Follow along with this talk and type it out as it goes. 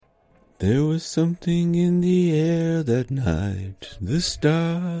There was something in the air that night. The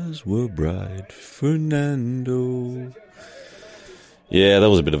stars were bright. Fernando. Yeah, that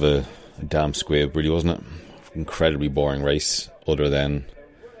was a bit of a damn squib, really, wasn't it? Incredibly boring race, other than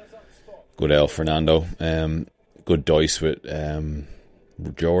good El Fernando. Good dice with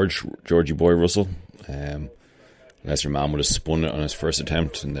Georgie Boy Russell. Unless your man would have spun it on his first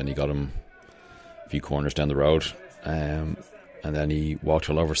attempt, and then he got him a few corners down the road. And then he walked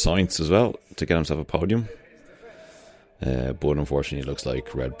all over Sainz as well to get himself a podium. But unfortunately, it looks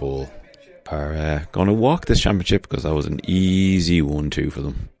like Red Bull are going to walk this championship, because that was an easy 1-2 for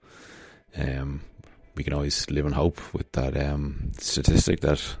them. We can always live in hope with that statistic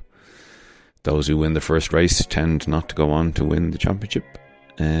that those who win the first race tend not to go on to win the championship.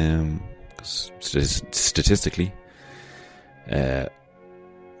 Because statistically,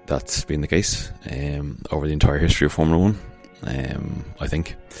 that's been the case over the entire history of Formula 1. I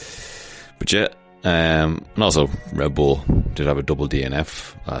think. But yeah, and also Red Bull did have a double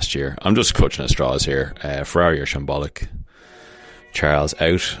DNF last year. I'm just clutching at straws here. Ferrari are shambolic. Charles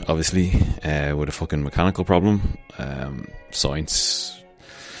out, obviously, with a fucking mechanical problem. Sainz,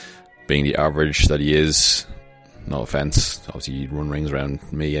 being the average that he is, no offence, obviously he'd run rings around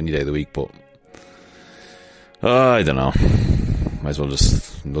me any day of the week, but I don't know. Might as well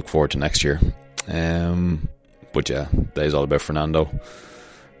just look forward to next year. But yeah, that is all about Fernando.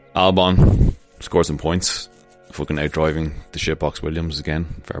 Albon scored some points, fucking out driving the shitbox Williams again.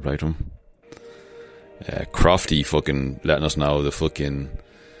 Fair play to him. Crofty fucking letting us know the fucking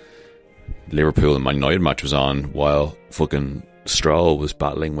Liverpool and Man United match was on while fucking Stroll was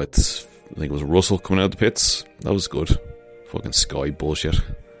battling with, I think it was Russell coming out of the pits. That was good. Fucking Sky bullshit.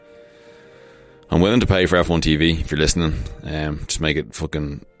 I'm willing to pay for F1 TV if you're listening. Just make it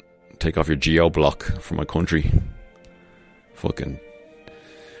fucking take off your geo block from my country. Fucking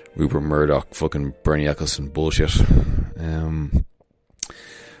Rupert Murdoch, fucking Bernie Ecclestone bullshit.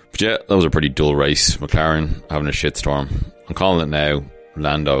 But yeah, that was a pretty dull race. McLaren having a shitstorm. I'm calling it now.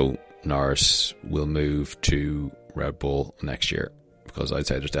 Lando Norris will move to Red Bull next year, because I'd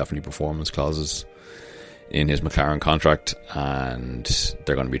say there's definitely performance clauses in his McLaren contract, and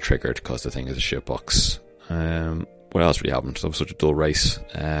they're going to be triggered because the thing is a shitbox. What else really happened? That was such a dull race.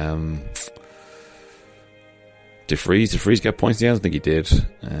 Did Freeze get points in the end? I think he did.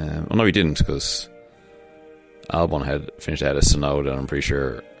 Oh no, he didn't, because Albon had finished ahead of Tsunoda, and I'm pretty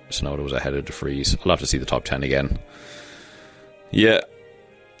sure Tsunoda was ahead of De Vries. I'll have to see the top 10 again. Yeah,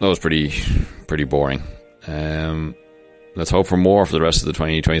 that was pretty boring. Let's hope for more for the rest of the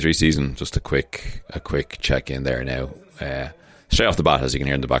 2023 season. Just a quick check in there now. Straight off the bat, as you can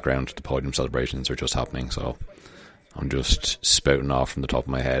hear in the background, the podium celebrations are just happening, so I'm just spouting off from the top of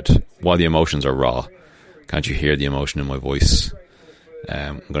my head while the emotions are raw. Can't you hear the emotion in my voice?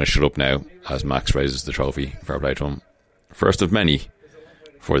 I'm going to shut up now as Max raises the trophy. Fair play to him. First of many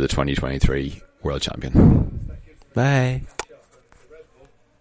for the 2023 World Champion. Bye.